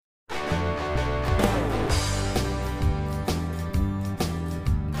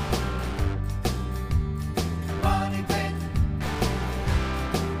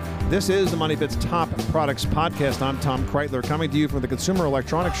This is the Money Pits Top Products Podcast. I'm Tom Kreitler, coming to you from the Consumer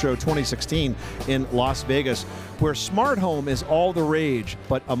Electronics Show 2016 in Las Vegas, where smart home is all the rage.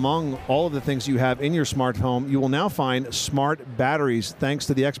 But among all of the things you have in your smart home, you will now find smart batteries, thanks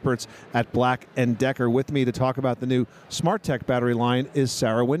to the experts at Black & Decker. With me to talk about the new SmartTech battery line is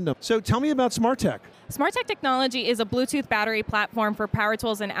Sarah Wyndham. So tell me about SmartTech. SmartTech technology is a Bluetooth battery platform for power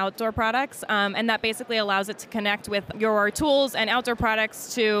tools and outdoor products, and that basically allows it to connect with your tools and outdoor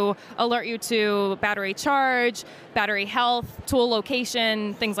products to alert you to battery charge, battery health, tool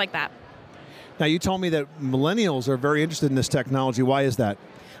location, things like that. Now, you told me that millennials are very interested in this technology. Why is that?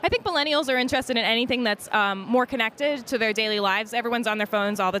 I think millennials are interested in anything that's more connected to their daily lives. Everyone's on their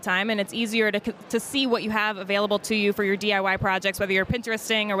phones all the time, and it's easier to see what you have available to you for your DIY projects, whether you're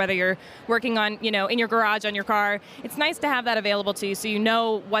Pinteresting or whether you're working on, in your garage on your car. It's nice to have that available to you so you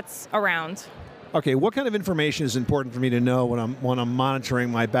know what's around. Okay, what kind of information is important for me to know when I'm monitoring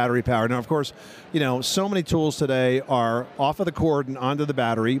my battery power? Now, of course, so many tools today are off of the cord and onto the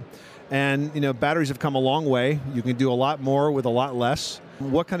battery, and batteries have come a long way. You can do a lot more with a lot less.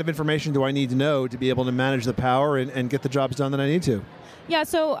 What kind of information do I need to know to be able to manage the power and get the jobs done that I need to? Yeah,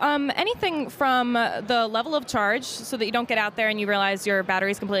 so anything from the level of charge, so that you don't get out there and you realize your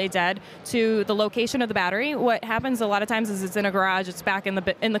battery's completely dead, to the location of the battery. What happens a lot of times is it's in a garage, it's back in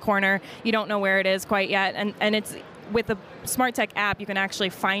the corner, you don't know where it is quite yet, and it's with the SmartTech app, you can actually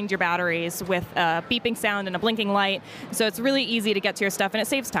find your batteries with a beeping sound and a blinking light. So it's really easy to get to your stuff, and it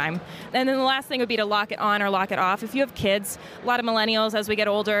saves time. And then the last thing would be to lock it on or lock it off. If you have kids, a lot of millennials, as we get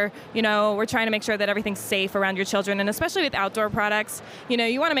older, we're trying to make sure that everything's safe around your children. And especially with outdoor products,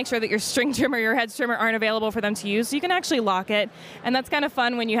 you want to make sure that your string trimmer, your hedge trimmer aren't available for them to use. So you can actually lock it. And that's kind of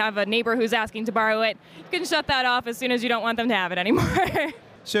fun when you have a neighbor who's asking to borrow it. You can shut that off as soon as you don't want them to have it anymore.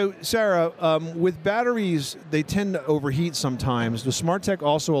 So, Sarah, with batteries, they tend to overheat sometimes. Does SmartTech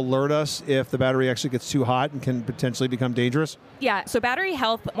also alert us if the battery actually gets too hot and can potentially become dangerous? Yeah, so battery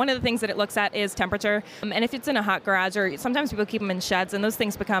health, one of the things that it looks at is temperature. And if it's in a hot garage, or sometimes people keep them in sheds, and those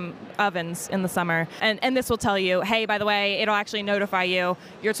things become ovens in the summer. And this will tell you, hey, by the way, it'll actually notify you,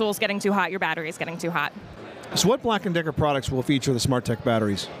 your tool's getting too hot, your battery's getting too hot. So what Black & Decker products will feature the SmartTech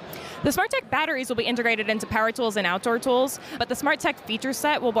batteries? The SmartTech batteries will be integrated into power tools and outdoor tools, but the SmartTech feature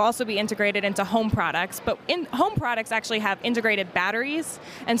set will also be integrated into home products. But home products actually have integrated batteries,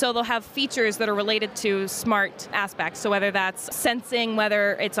 and so they'll have features that are related to smart aspects. So whether that's sensing,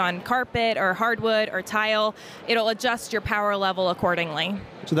 whether it's on carpet or hardwood or tile, it'll adjust your power level accordingly.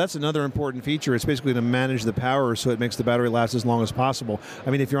 So that's another important feature. It's basically to manage the power so it makes the battery last as long as possible.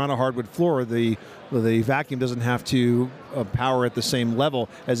 I mean, if you're on a hardwood floor, the vacuum doesn't have to power at the same level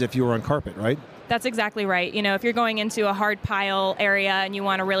as if you were on carpet, right? That's exactly right. If you're going into a hard pile area and you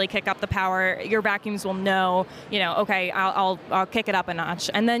want to really kick up the power, your vacuums will know, okay, I'll kick it up a notch.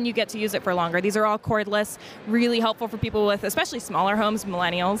 And then you get to use it for longer. These are all cordless, really helpful for people with especially smaller homes,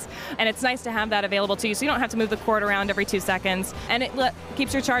 millennials. And it's nice to have that available to you so you don't have to move the cord around every 2 seconds. And it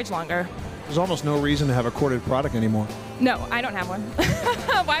keeps your charge longer. There's almost no reason to have a corded product anymore. No, I don't have one.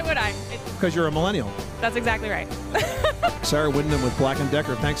 Why would I? Because you're a millennial. That's exactly right. Sarah Wyndham with Black &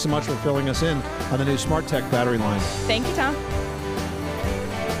 Decker, thanks so much for filling us in on the new SmartTech battery line. Thank you, Tom.